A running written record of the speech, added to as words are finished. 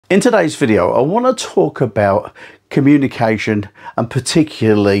In today's video, I want to talk about communication and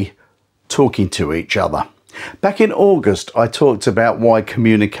particularly talking to each other. Back in August, I talked about why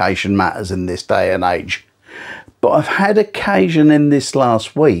communication matters in this day and age. But I've had occasion in this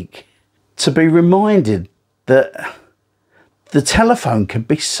last week to be reminded that the telephone can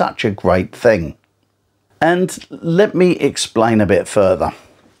be such a great thing. And let me explain a bit further.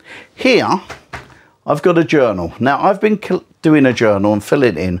 Here, I've got a journal. Now, I've been doing a journal and filling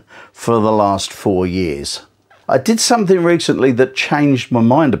it in for the last 4 years. I did something recently that changed my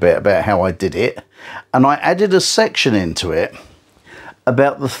mind a bit about how I did it, and I added a section into it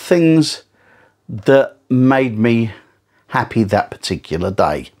about the things that made me happy that particular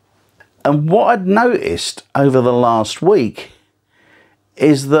day. And what I'd noticed over the last week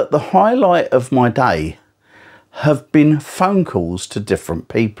is that the highlight of my day have been phone calls to different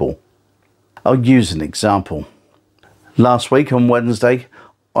people. I'll use an example. Last week on Wednesday,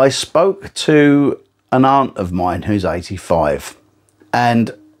 I spoke to an aunt of mine who's 85,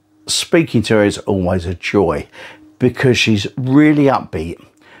 and speaking to her is always a joy because she's really upbeat.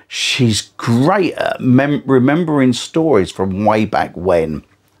 She's great at remembering stories from way back when.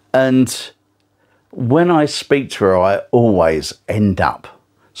 And when I speak to her, I always end up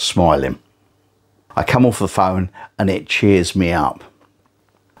smiling. I come off the phone and it cheers me up.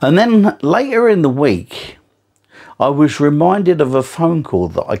 And then later in the week, I was reminded of a phone call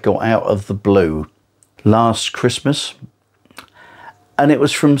that I got out of the blue last Christmas. And it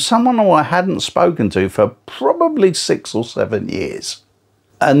was from someone who I hadn't spoken to for probably 6 or 7 years.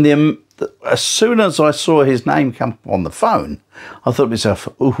 And as soon as I saw his name come up on the phone, I thought to myself,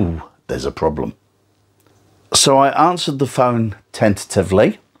 ooh, there's a problem. So I answered the phone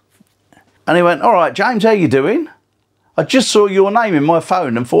tentatively. And he went, all right, James, how you doing? I just saw your name in my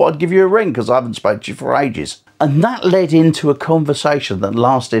phone and thought I'd give you a ring because I haven't spoken to you for ages. And that led into a conversation that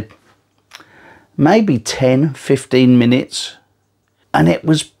lasted maybe 10, 15 minutes. And it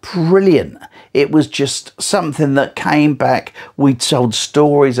was brilliant. It was just something that came back. We told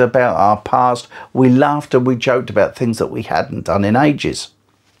stories about our past. We laughed and we joked about things that we hadn't done in ages.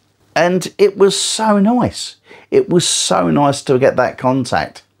 And it was so nice. It was so nice to get that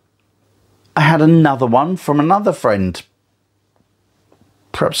contact. I had another one from another friend,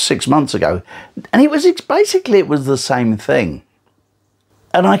 perhaps 6 months ago, and it was the same thing.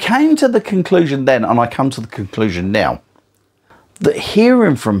 And I came to the conclusion then, and I come to the conclusion now, that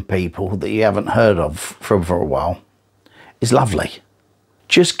hearing from people that you haven't heard of for a while is lovely.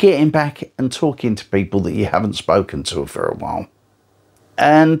 Just getting back and talking to people that you haven't spoken to for a while.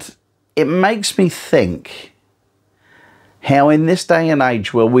 And it makes me think how in this day and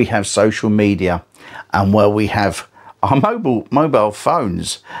age where we have social media and where we have our mobile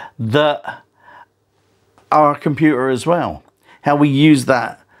phones that are a computer as well, how we use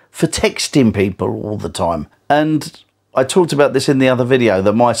that for texting people all the time. And I talked about this in the other video,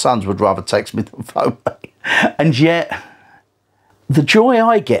 that my sons would rather text me than phone me. And yet, the joy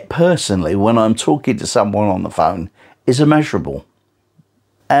I get personally when I'm talking to someone on the phone is immeasurable.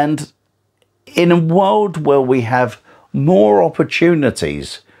 And in a world where we have more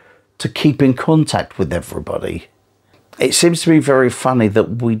opportunities to keep in contact with everybody, it seems to be very funny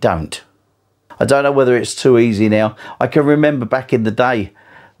that we don't. I don't know whether it's too easy now. I can remember back in the day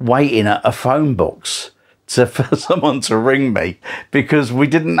waiting at a phone box for someone to ring me because we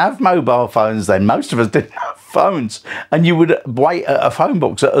didn't have mobile phones then. Most of us didn't have phones, and you would wait at a phone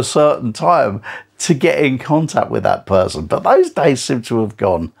box at a certain time to get in contact with that person. But those days seem to have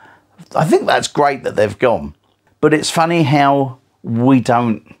gone. I think that's great that they've gone. But it's funny how we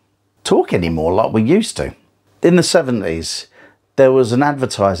don't talk anymore like we used to. In the 70s, there was an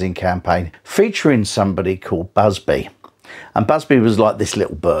advertising campaign featuring somebody called Busby. And Busby was like this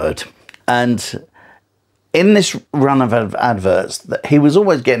little bird. And in this run of adverts, he was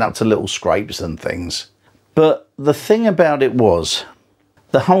always getting up to little scrapes and things. But the thing about it was,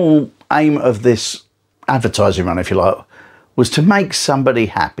 the whole aim of this advertising run, if you like, was to make somebody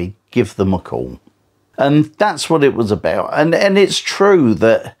happy, give them a call. And that's what it was about. And it's true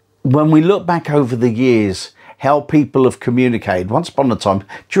that when we look back over the years, how people have communicated. Once upon a time,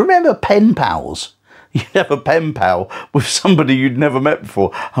 do you remember pen pals? You'd have a pen pal with somebody you'd never met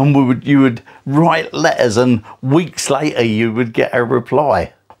before, and you would write letters, and weeks later you would get a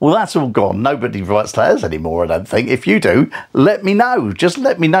reply. Well, that's all gone. Nobody writes letters anymore, I don't think. If you do, let me know. Just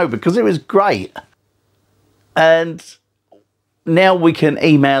let me know, because it was great. And now we can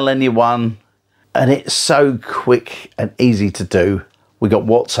email anyone, and it's so quick and easy to do. We got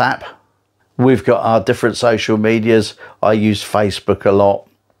WhatsApp. We've got our different social medias. I use Facebook a lot.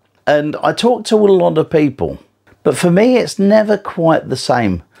 And I talk to a lot of people. But for me, it's never quite the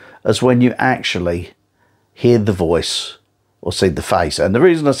same as when you actually hear the voice or see the face. And the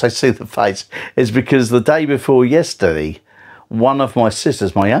reason I say see the face is because the day before yesterday, one of my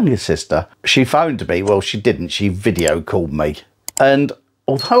sisters, my younger sister, she phoned me. Well, she didn't. She video called me. And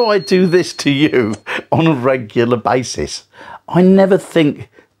although I do this to you on a regular basis, I never think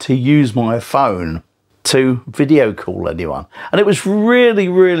to use my phone to video call anyone. And it was really,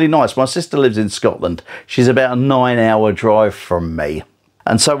 really nice. My sister lives in Scotland. She's about a 9-hour drive from me.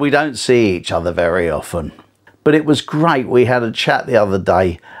 And so we don't see each other very often. But it was great. We had a chat the other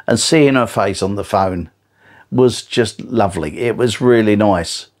day, and seeing her face on the phone was just lovely. It was really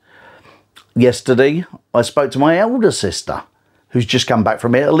nice. Yesterday, I spoke to my elder sister, who's just come back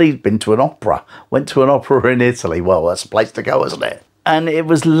from Italy, been to an opera. Went to an opera in Italy. Well, that's a place to go, isn't it? And it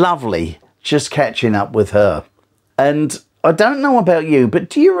was lovely just catching up with her. And I don't know about you, but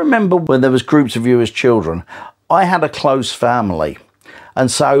do you remember when there was groups of you as children? I had a close family. And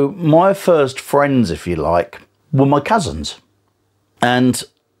so my first friends, if you like, were my cousins. And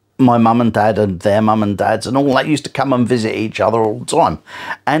my mum and dad and their mum and dads and all that used to come and visit each other all the time.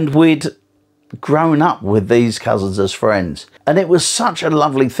 And we'd grown up with these cousins as friends. And it was such a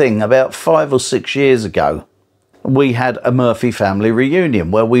lovely thing. About 5 or 6 years ago, we had a Murphy family reunion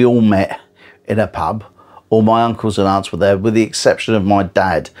where we all met in a pub. All my uncles and aunts were there, with the exception of my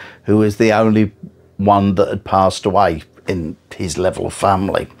dad, who was the only one that had passed away in his level of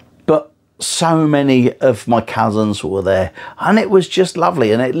family. But so many of my cousins were there, and it was just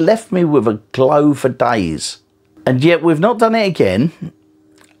lovely, and it left me with a glow for days. And yet we've not done it again,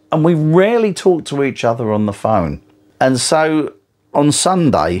 and we rarely talk to each other on the phone. And so on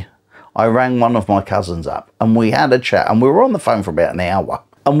Sunday, I rang one of my cousins up, and we had a chat, and we were on the phone for about an hour.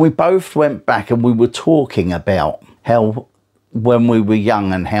 And we both went back and we were talking about how when we were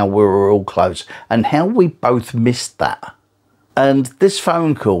young and how we were all close and how we both missed that. And this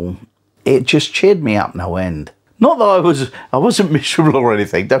phone call, it just cheered me up no end. Not that I wasn't miserable or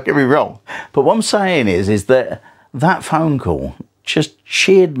anything, don't get me wrong. But what I'm saying is that that phone call just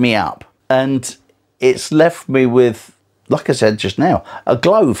cheered me up, and it's left me with, like I said just now, a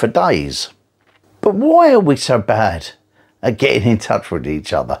glow for days. But why are we so bad at getting in touch with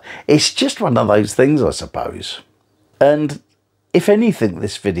each other? It's just one of those things, I suppose. And if anything,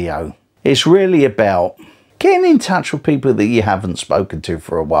 this video is really about getting in touch with people that you haven't spoken to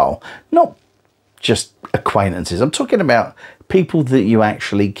for a while. Not just acquaintances. I'm talking about people that you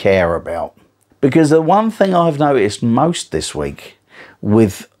actually care about. Because the one thing I've noticed most this week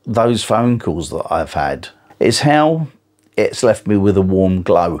with those phone calls that I've had is how it's left me with a warm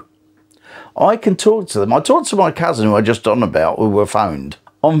glow. I can talk to them. I talked to my cousin who I just on about, who were phoned,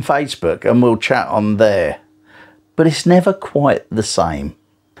 on Facebook, and we'll chat on there. But it's never quite the same.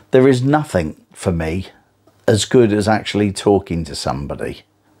 There is nothing for me as good as actually talking to somebody.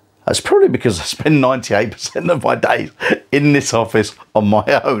 That's probably because I spend 98% of my days in this office on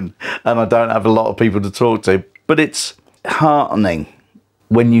my own, and I don't have a lot of people to talk to. But it's heartening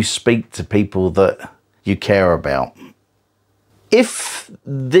when you speak to people that you care about. If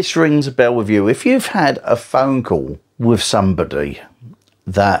this rings a bell with you, if you've had a phone call with somebody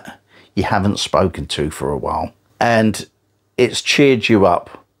that you haven't spoken to for a while and it's cheered you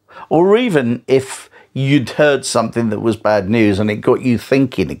up, or even if you'd heard something that was bad news and it got you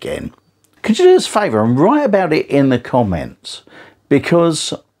thinking again, could you do us a favour and write about it in the comments?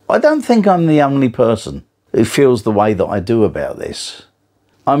 Because I don't think I'm the only person who feels the way that I do about this.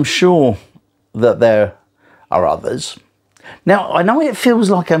 I'm sure that there are others. Now, I know it feels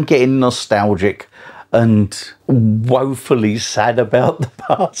like I'm getting nostalgic and woefully sad about the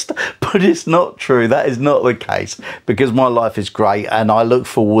past, but it's not true. That is not the case, because my life is great and I look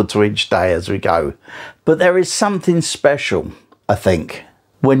forward to each day as we go. But there is something special, I think,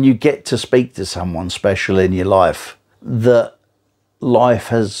 when you get to speak to someone special in your life, that life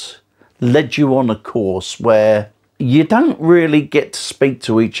has led you on a course where you don't really get to speak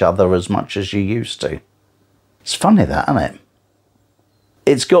to each other as much as you used to. It's funny that, isn't it?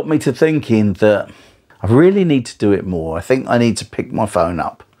 It's got me to thinking that I really need to do it more. I think I need to pick my phone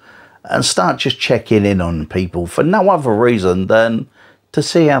up and start just checking in on people for no other reason than to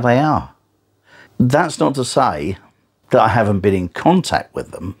see how they are. That's not to say that I haven't been in contact with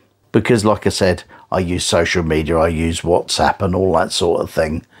them, because like I said, I use social media, I use WhatsApp and all that sort of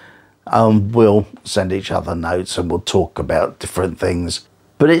thing. We'll send each other notes and we'll talk about different things,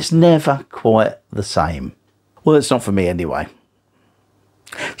 but it's never quite the same. Well, it's not for me anyway.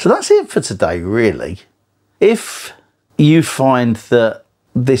 So that's it for today, really. If you find that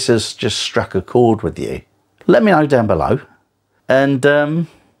this has just struck a chord with you, let me know down below, and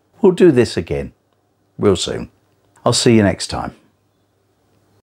we'll do this again real soon. I'll see you next time.